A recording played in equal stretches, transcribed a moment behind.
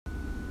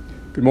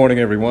Good morning,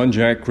 everyone.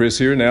 Jack Chris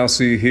here. Now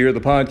see here, the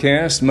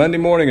podcast, Monday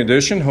morning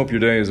edition. Hope your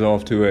day is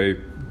off to a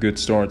good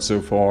start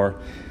so far.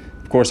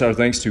 Of course, our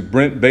thanks to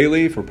Brent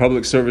Bailey for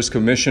Public Service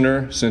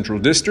Commissioner, Central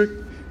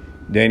District,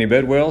 Danny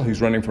Bedwell, who's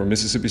running for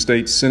Mississippi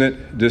State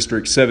Senate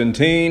District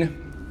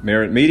 17,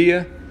 Merit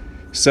Media,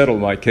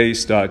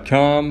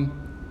 SettleMyCase.com,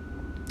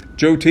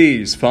 Joe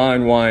T's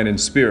Fine Wine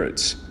and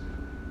Spirits,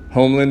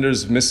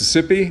 Homelanders of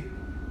Mississippi,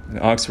 and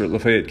Oxford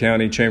Lafayette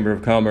County Chamber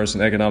of Commerce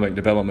and Economic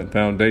Development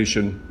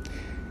Foundation,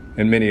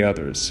 and many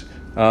others.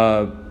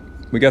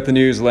 We got the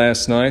news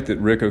last night that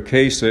Ric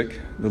Ocasek,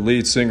 the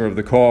lead singer of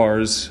the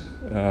Cars,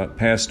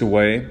 passed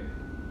away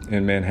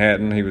in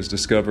Manhattan. He was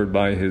discovered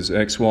by his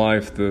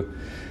ex-wife, the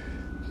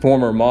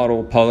former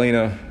model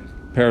Paulina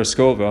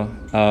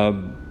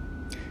Paraskova.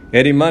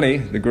 Eddie Money,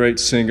 the great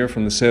singer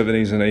from the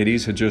 70s and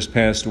 80s, had just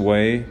passed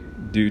away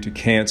due to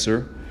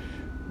cancer.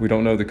 We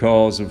don't know the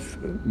cause of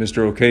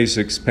Mr.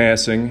 Ocasek's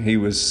passing. He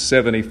was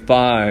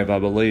 75, I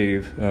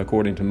believe,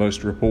 according to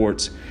most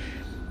reports.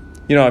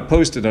 You know, I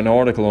posted an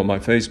article on my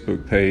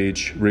Facebook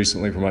page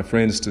recently for my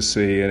friends to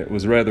see, and it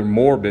was rather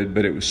morbid,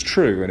 but it was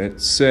true. And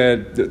it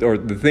said,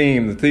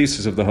 the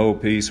thesis of the whole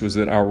piece was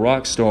that our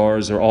rock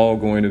stars are all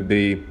going to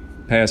be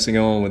passing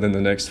on within the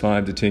next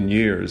 5 to 10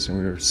 years, and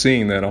we're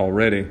seeing that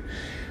already.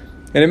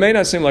 And it may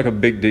not seem like a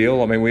big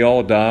deal. I mean, we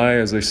all die.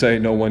 As they say,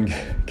 no one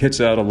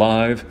gets out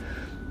alive.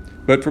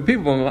 But for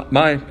people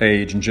my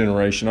age and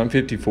generation, I'm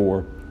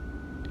 54,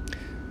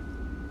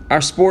 our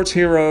sports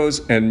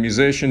heroes and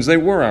musicians, they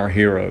were our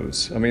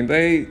heroes. I mean,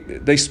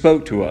 they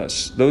spoke to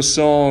us. Those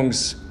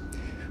songs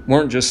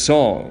weren't just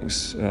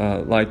songs.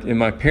 Like in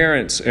my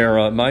parents'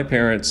 era, my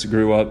parents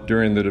grew up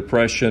during the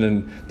Depression,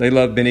 and they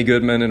loved Benny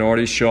Goodman and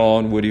Artie Shaw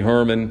and Woody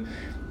Herman,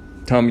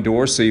 Tommy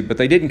Dorsey, but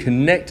they didn't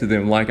connect to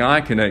them like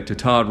I connect to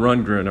Todd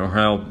Rundgren, or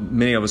how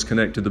many of us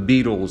connect to the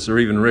Beatles, or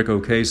even Ric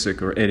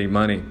Ocasek or Eddie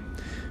Money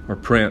or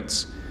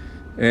Prince.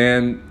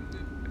 And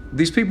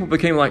these people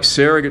became like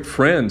surrogate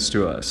friends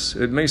to us.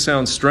 It may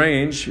sound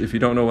strange if you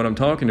don't know what I'm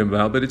talking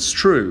about, but it's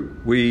true.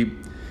 We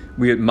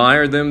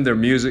admired them. Their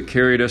music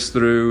carried us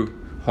through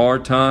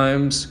hard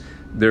times.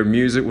 Their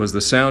music was the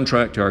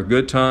soundtrack to our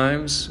good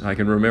times. I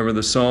can remember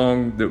the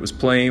song that was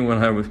playing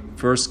when I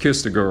first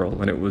kissed a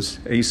girl, and it was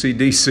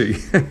AC/DC,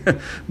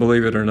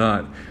 believe it or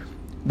not.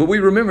 But we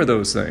remember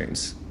those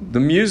things. The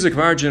music of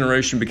our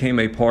generation became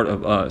a part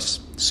of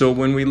us. So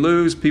when we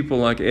lose people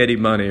like Eddie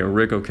Money or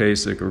Ric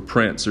Ocasek or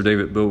Prince or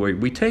David Bowie,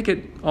 we take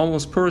it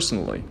almost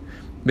personally,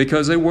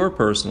 because they were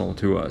personal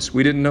to us.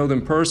 We didn't know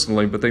them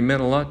personally, but they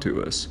meant a lot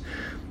to us.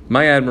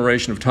 My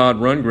admiration of Todd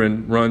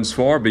Rundgren runs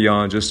far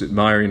beyond just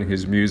admiring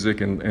his music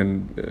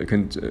and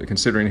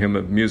considering him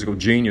a musical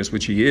genius,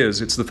 which he is.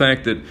 It's the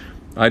fact that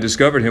I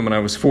discovered him when I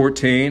was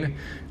 14,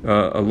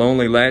 a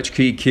lonely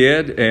latchkey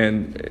kid,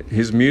 and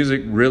his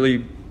music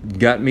really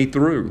got me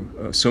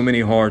through so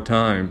many hard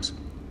times.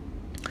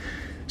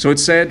 So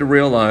it's sad to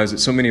realize that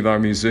so many of our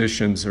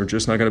musicians are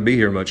just not going to be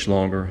here much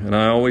longer. And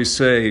I always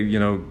say, you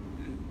know,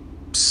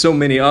 so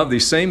many of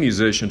these same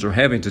musicians are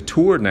having to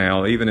tour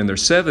now, even in their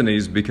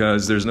 70s,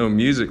 because there's no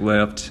music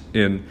left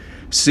in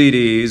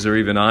CDs or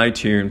even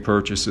iTunes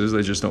purchases.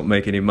 They just don't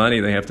make any money.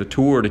 They have to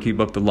tour to keep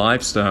up the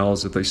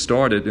lifestyles that they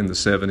started in the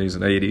 70s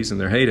and 80s in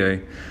their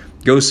heyday.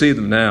 Go see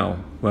them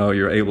now while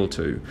you're able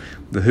to.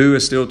 The Who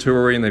is still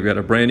touring. They've got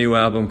a brand new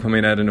album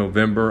coming out in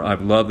November.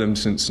 I've loved them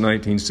since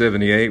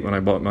 1978 when I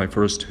bought my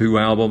first Who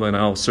album, and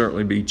I'll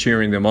certainly be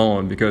cheering them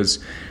on because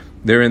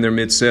they're in their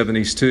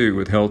mid-70s too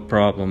with health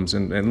problems.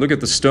 And look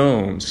at the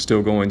Stones,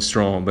 still going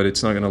strong, but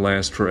it's not going to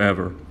last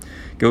forever.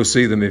 Go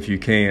see them if you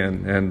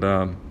can.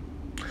 And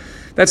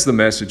that's the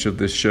message of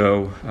this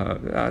show.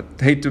 I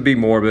hate to be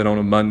morbid on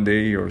a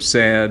Monday or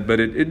sad, but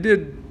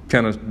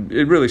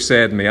it really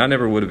saddened me. I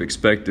never would have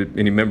expected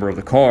any member of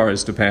the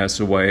Cars to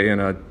pass away,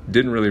 and I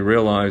didn't really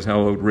realize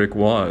how old Ric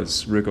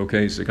was, Ric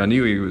Ocasek. I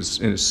knew he was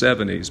in his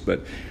 70s,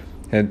 but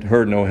had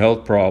heard no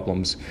health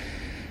problems.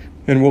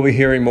 And we'll be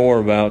hearing more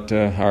about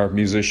our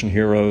musician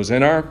heroes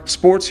and our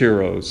sports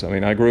heroes. I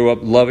mean, I grew up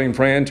loving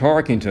Fran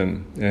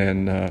Tarkenton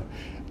and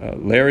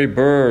Larry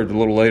Bird a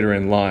little later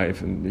in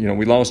life. And, you know,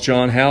 we lost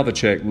John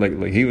Havlicek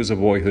lately. He was a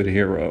boyhood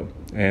hero.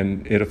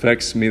 And it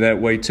affects me that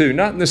way, too.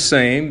 Not in the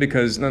same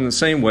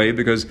way,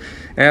 because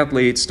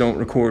athletes don't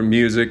record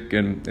music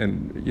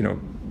and you know,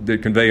 they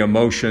convey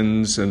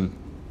emotions and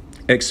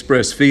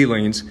express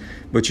feelings,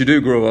 but you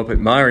do grow up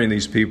admiring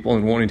these people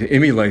and wanting to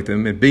emulate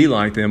them and be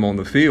like them on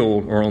the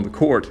field or on the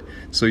court.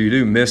 So you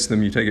do miss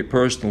them, you take it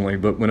personally.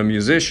 But when a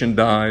musician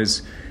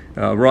dies,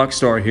 a rock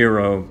star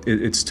hero,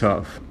 it's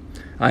tough.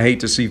 I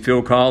hate to see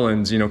Phil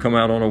Collins, you know, come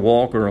out on a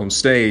walker on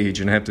stage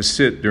and have to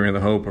sit during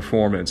the whole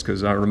performance,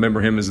 because I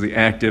remember him as the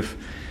active,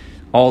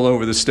 all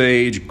over the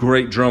stage,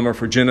 great drummer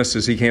for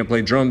Genesis. He can't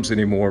play drums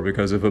anymore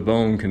because of a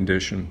bone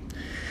condition.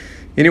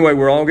 Anyway,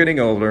 we're all getting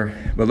older,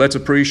 but let's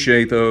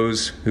appreciate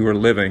those who are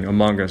living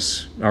among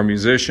us, our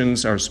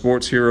musicians, our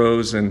sports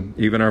heroes, and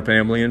even our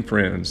family and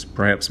friends,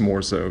 perhaps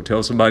more so.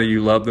 Tell somebody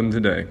you love them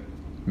today.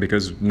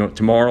 because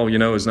tomorrow,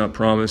 is not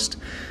promised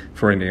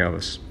for any of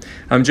us.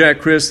 I'm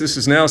Jack Christ. This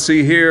is Now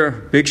See Here.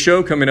 Big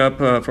show coming up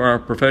for our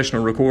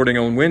professional recording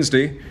on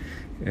Wednesday.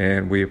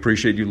 And we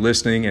appreciate you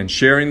listening and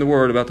sharing the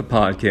word about the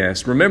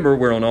podcast. Remember,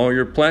 we're on all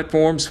your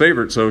platforms,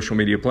 favorite social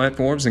media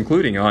platforms,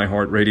 including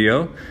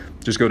iHeartRadio.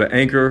 Just go to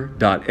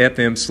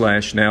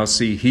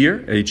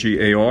anchor.fm/nowseehere,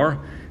 HEAR,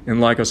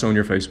 and like us on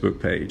your Facebook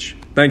page.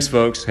 Thanks,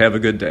 folks. Have a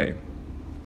good day.